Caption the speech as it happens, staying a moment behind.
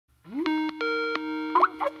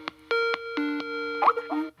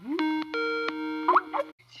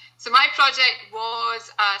So my project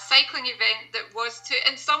was a cycling event that was to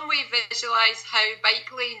in some way visualise how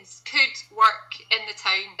bike lanes could work in the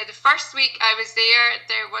town. The first week I was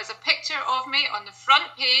there was a picture of me on the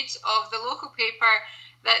front page of the local paper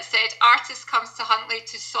that said, "Artist comes to Huntly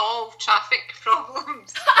to solve traffic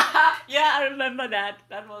problems." Yeah, I remember that.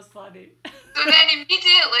 That was funny. So then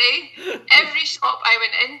immediately, every shop I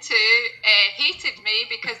went into hated me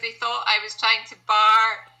because they thought I was trying to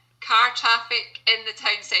bar car traffic in the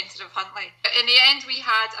town centre of Huntly. But in the end, we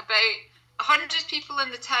had about 100 people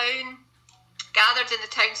in the town gathered in the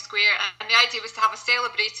town square, and the idea was to have a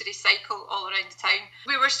celebratory cycle all around the town.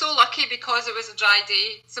 We were so lucky because it was a dry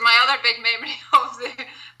day. So my other big memory of the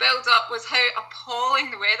build-up was how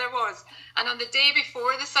appalling the weather was. And on the day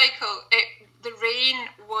before the cycle, the rain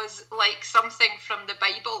was like something from the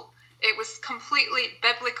Bible. It was completely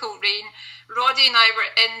biblical rain. Roddy and I were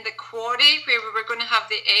in the quarry where we were going to have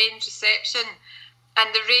the end reception, and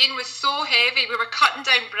the rain was so heavy we were cutting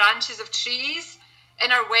down branches of trees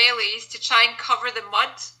in our wellies to try and cover the mud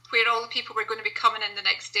where all the people were going to be coming in the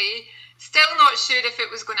next day. Still not sure if it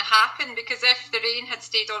was going to happen, because if the rain had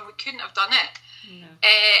stayed on, we couldn't have done it. No.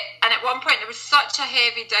 And at one point there was such a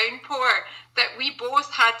heavy downpour that we both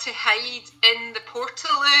had to hide in the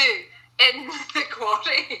portaloo in the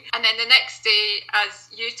quarry. And then the next day, as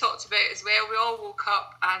you talked about as well, we all woke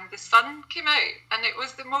up and the sun came out, and it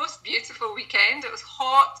was the most beautiful weekend. It was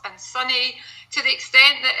hot and sunny to the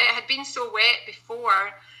extent that it had been so wet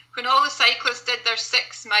before. When all the cyclists did their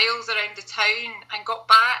 6 miles around the town and got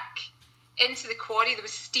back into the quarry, there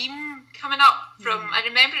was steam coming up from, I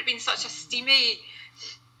remember it being such a steamy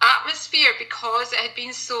atmosphere because it had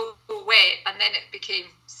been so wet, and then it became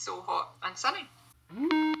so hot and sunny.